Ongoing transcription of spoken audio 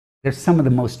They're some of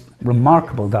the most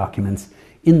remarkable documents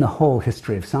in the whole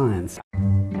history of science.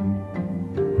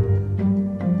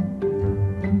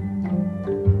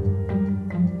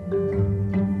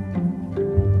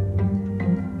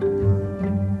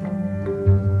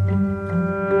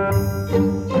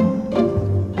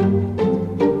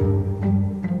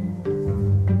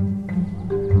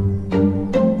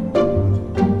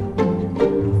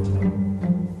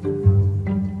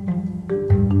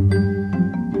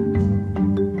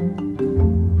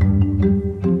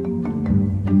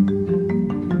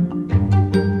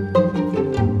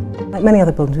 Like many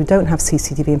other buildings, we don't have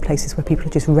CCTV in places where people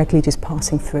are just regularly just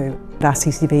passing through. Our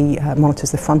CCTV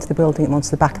monitors the front of the building, it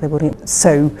monitors the back of the building.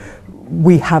 So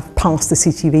we have passed the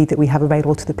CCTV that we have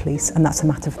available to the police, and that's a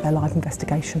matter for their live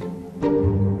investigation.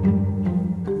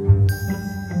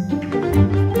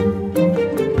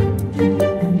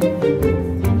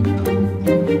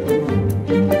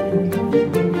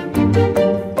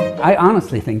 I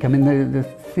honestly think, the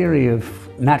theory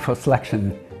of natural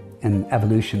selection and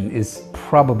evolution is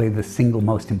probably the single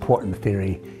most important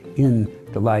theory in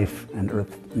the life and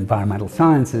earth environmental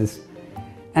sciences.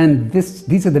 And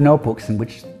these are the notebooks in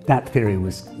which that theory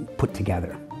was put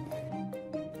together.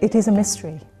 It is a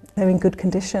mystery. They're in good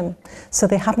condition, so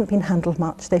they haven't been handled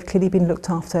much. They've clearly been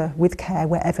looked after with care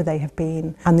wherever they have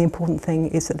been. And the important thing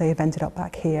is that they have ended up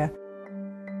back here.